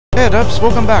Hey adepts,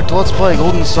 welcome back to Let's Play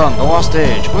Golden Sun, The Lost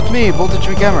Age, with me,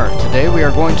 McGammar. Today we are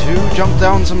going to jump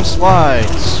down some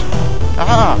slides.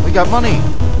 Aha, we got money!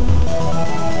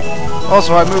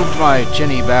 Also, I moved my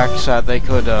Ginny back so that they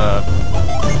could,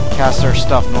 cast their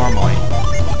stuff normally.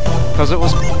 Because it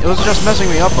was just messing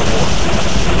me up before.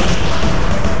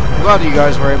 I'm glad you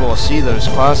guys were able to see those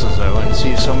classes, though, and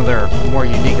see some of their more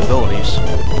unique abilities.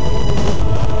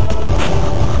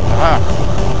 Aha!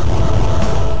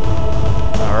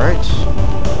 Alright.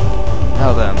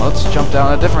 Now then, let's jump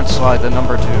down a different slide than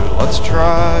number 2. Let's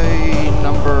try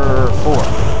number 4.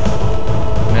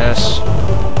 Miss.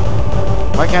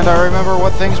 Why can't I remember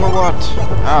what things were what?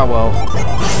 Ah, well.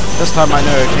 This time I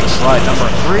know to take slide number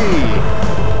 3.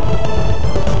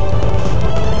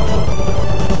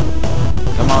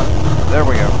 Come on. There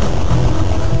we go.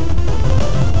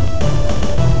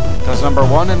 Because number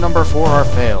 1 and number 4 are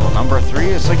fail. Number 3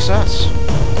 is success.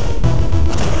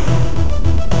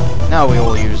 Now we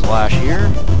will use Lash here,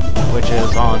 which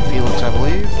is on Felix, I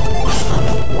believe.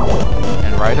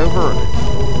 And right over.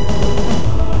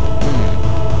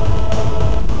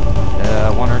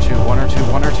 One or two, one or two,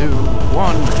 one or two,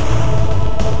 one.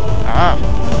 Ah.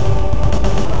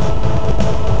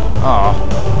 Aw.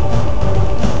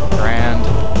 Grand.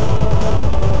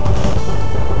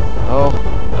 Oh,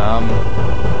 how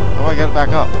do I get it back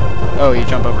up? Oh, you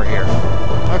jump over here.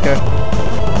 Okay.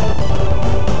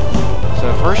 So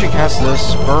first you cast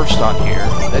this burst on here,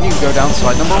 then you go down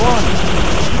slide number 1.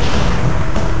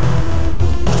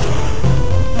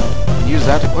 And use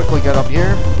that to quickly get up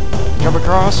here, jump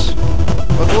across,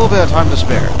 with a little bit of time to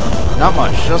spare. Not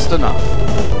much, just enough.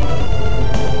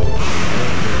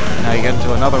 Now you get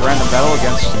into another random battle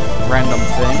against random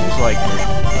things, like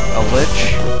a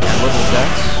Lich and Little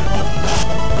Deaths.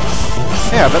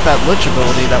 Yeah, I bet that Lich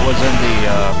ability that was in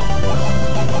the,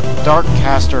 Dark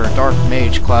Caster, Dark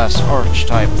Mage class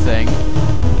archetype thing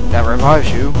that revives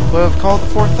you would have called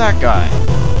forth that guy.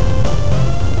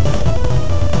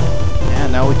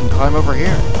 And now we can climb over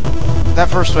here. That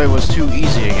first way was too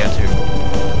easy to get to.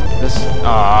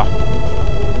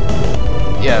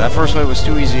 Yeah, that first way was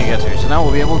too easy to get to, so now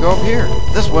we'll be able to go up here.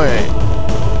 This way.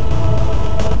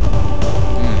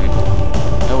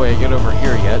 No way to get over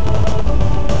here yet.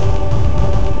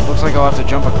 Looks like I'll have to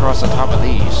jump across the top of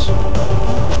these.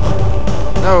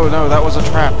 No, that was a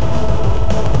trap.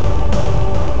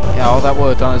 Yeah, all that would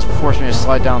have done is force me to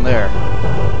slide down there.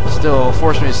 Still,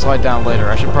 force me to slide down later.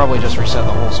 I should probably just reset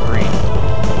the whole screen.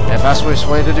 And the fastest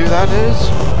way to do that is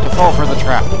to fall for the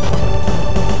trap.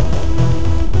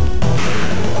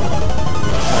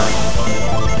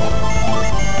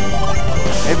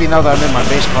 Maybe now that I'm in my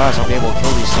base class, I'll be able to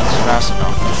kill these things fast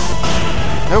enough.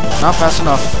 Nope, not fast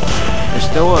enough. They're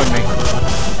still on me.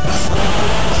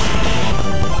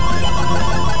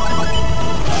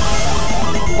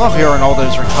 Love hearing all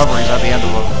those recoveries at the end of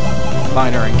a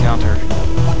minor encounter.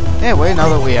 Anyway, now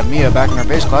that we have Mia back in our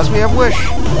base class, we have Wish!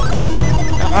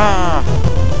 Ah!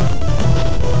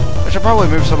 I should probably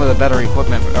move some of the better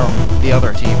equipment from the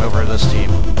other team over to this team.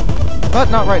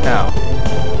 But not right now.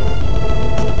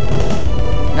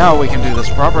 Now we can do this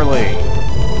properly.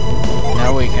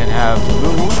 Now we can have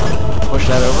move, push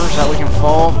that over so that we can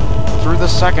fall through the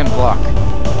second block.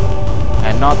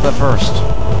 And not the first.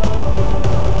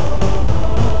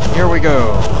 Here we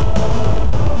go.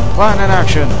 Plan in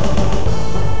action.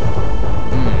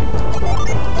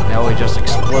 Now we just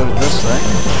explode this thing.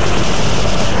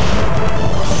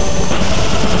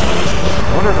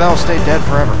 I wonder if that'll stay dead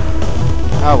forever.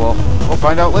 Ah well, we'll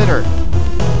find out later.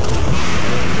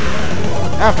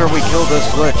 After we kill this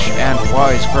Lich and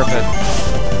Wise Griffin.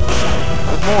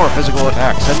 With more physical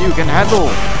attacks than you can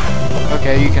handle.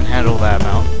 Okay, you can handle that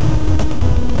amount.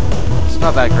 It's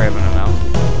not that great of an amount.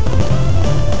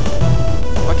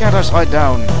 Why can't I slide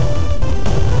down?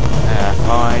 Ah,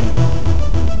 fine.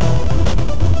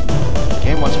 The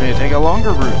game wants me to take a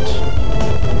longer route.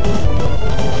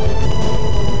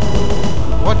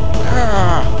 What?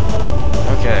 Ah!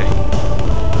 Okay.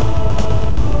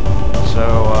 So,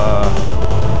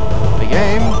 the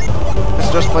game has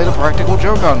just played a practical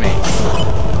joke on me.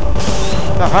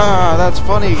 Haha, that's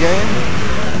funny, game.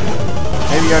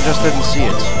 Maybe I just didn't see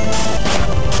it.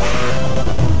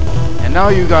 And now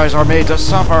you guys are made to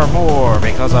suffer more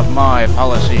because of my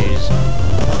fallacies.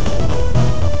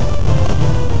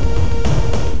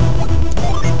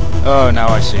 Oh, now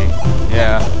I see.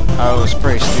 Yeah, I was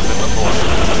pretty stupid before.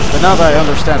 But now that I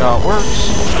understand how it works,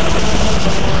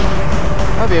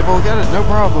 I'll be able to get it, no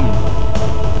problem.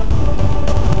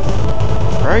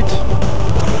 Right?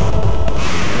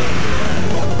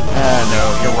 No,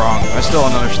 you're wrong. I still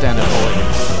don't understand it fully.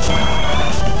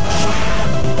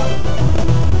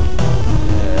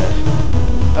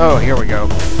 Oh, here we go.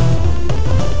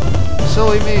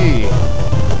 Silly me.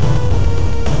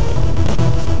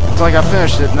 It's like I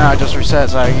finished it, now it just resets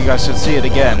so you guys can see it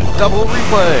again. Double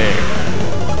replay!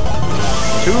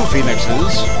 2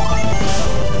 phoenixes.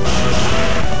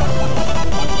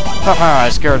 Haha, I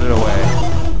scared it away.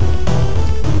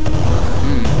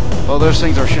 Well, those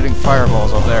things are shooting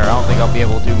fireballs up there. I don't think I'll be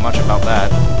able to do much about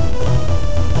that.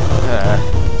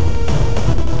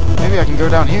 Maybe I can go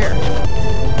down here.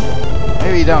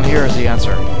 Maybe down here is the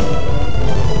answer.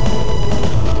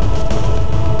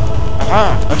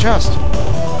 Aha! A chest!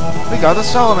 We got a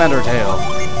salamander tail!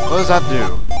 What does that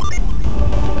do?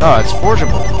 Oh, it's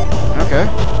forgeable. Okay.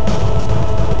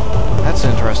 That's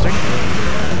interesting.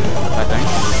 I think.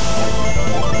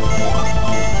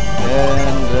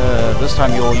 And, this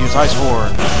time you'll use Ice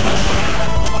Horn.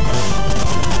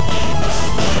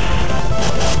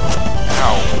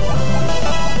 Ow.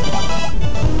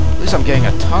 At least I'm getting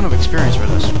a ton of experience for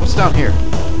this. What's down here?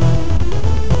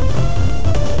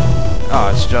 Oh,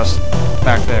 it's just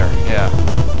back there. Yeah.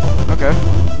 Okay.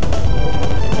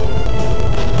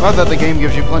 Glad that the game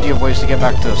gives you plenty of ways to get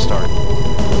back to the start.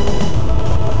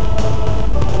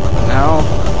 Now,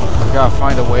 I've got to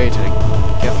find a way to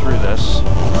get through this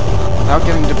without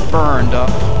getting burned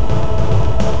up.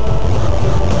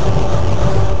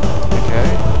 Okay.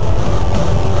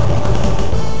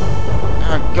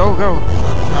 Go, go!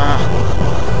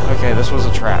 Okay, this was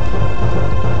a trap.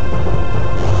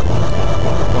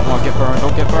 Don't want to get burned,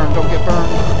 don't get burned, don't get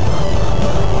burned!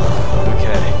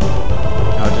 Okay.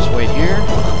 Now just wait here.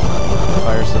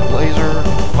 Fires the laser,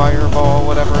 fireball,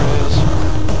 whatever it is.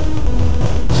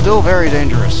 Still very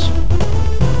dangerous.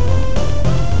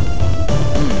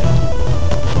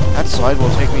 That slide will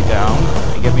take me down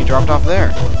and get me dropped off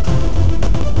there.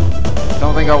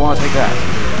 Don't think I want to take that.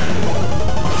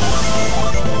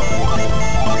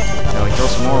 Now we kill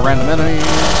some more random enemies.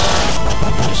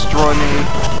 Destroy me.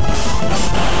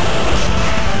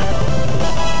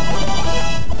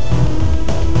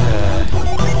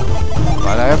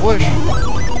 Glad I have wish.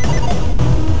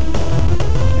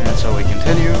 And so we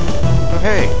continue. Oh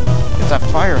hey, it's that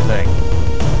fire thing.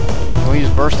 Can we use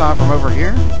burst on from over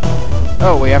here?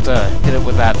 Oh, we have to hit it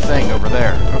with that thing over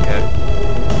there. Okay.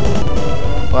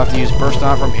 We'll have to use burst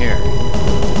on from here.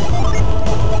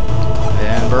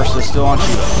 And burst is still on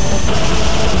Shiva.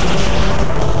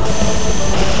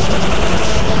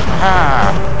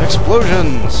 Ha!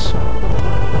 Explosions!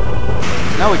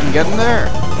 Now we can get in there.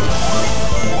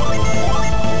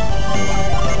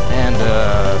 And,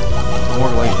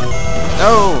 more later.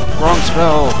 No! Wrong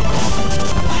spell!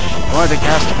 I wanted to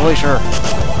cast a glacier.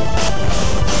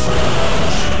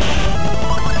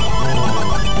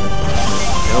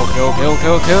 Kill, kill, kill,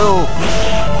 kill, kill!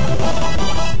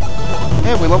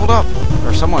 Hey, we leveled up!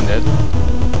 Or someone did.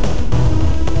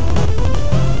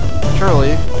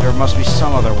 Surely, there must be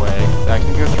some other way that I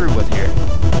can go through with here.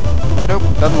 Nope,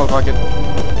 doesn't look like it.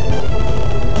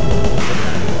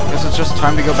 Guess it's just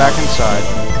time to go back inside.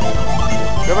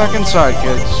 Go back inside,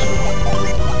 kids.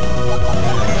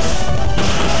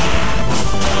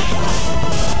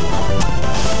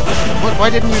 What? Why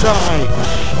didn't you die?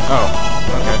 Oh,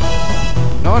 okay.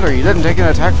 No wonder you didn't take an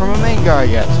attack from a main guy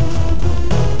yet.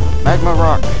 Magma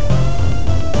rock.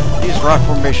 These rock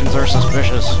formations are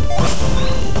suspicious.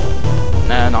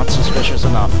 Nah, not suspicious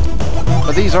enough.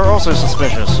 But these are also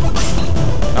suspicious.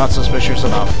 Not suspicious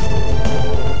enough.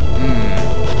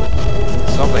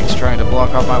 Something's trying to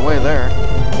block off my way there.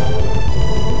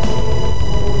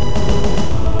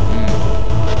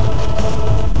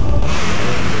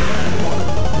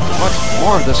 What?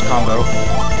 More of this combo.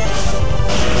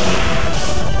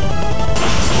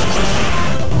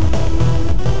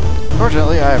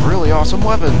 Fortunately, I have really awesome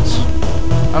weapons.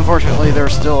 Unfortunately,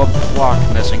 there's still a block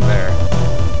missing there.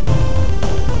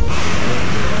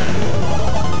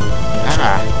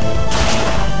 Ah!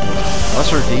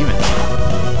 Lesser demon.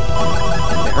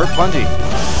 They hurt plenty.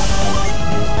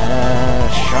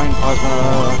 Shine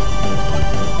plasma.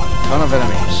 Ton of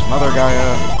enemies. Mother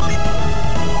Gaia.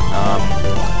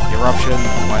 Eruption.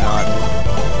 Why not?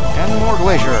 And more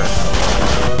glacier.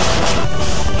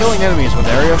 Killing enemies with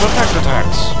area of effect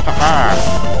attacks. Haha!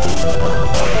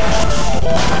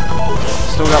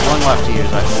 Still got one left to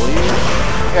use, I believe.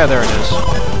 Yeah, there it is.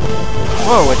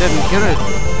 Whoa, it didn't kill it.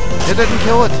 It didn't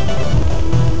kill it.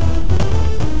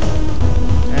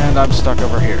 And I'm stuck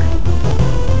over here.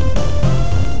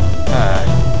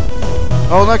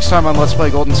 Well, next time on Let's Play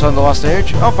Golden Sun: The Lost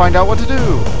Age, I'll find out what to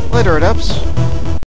do. Later, Adepts.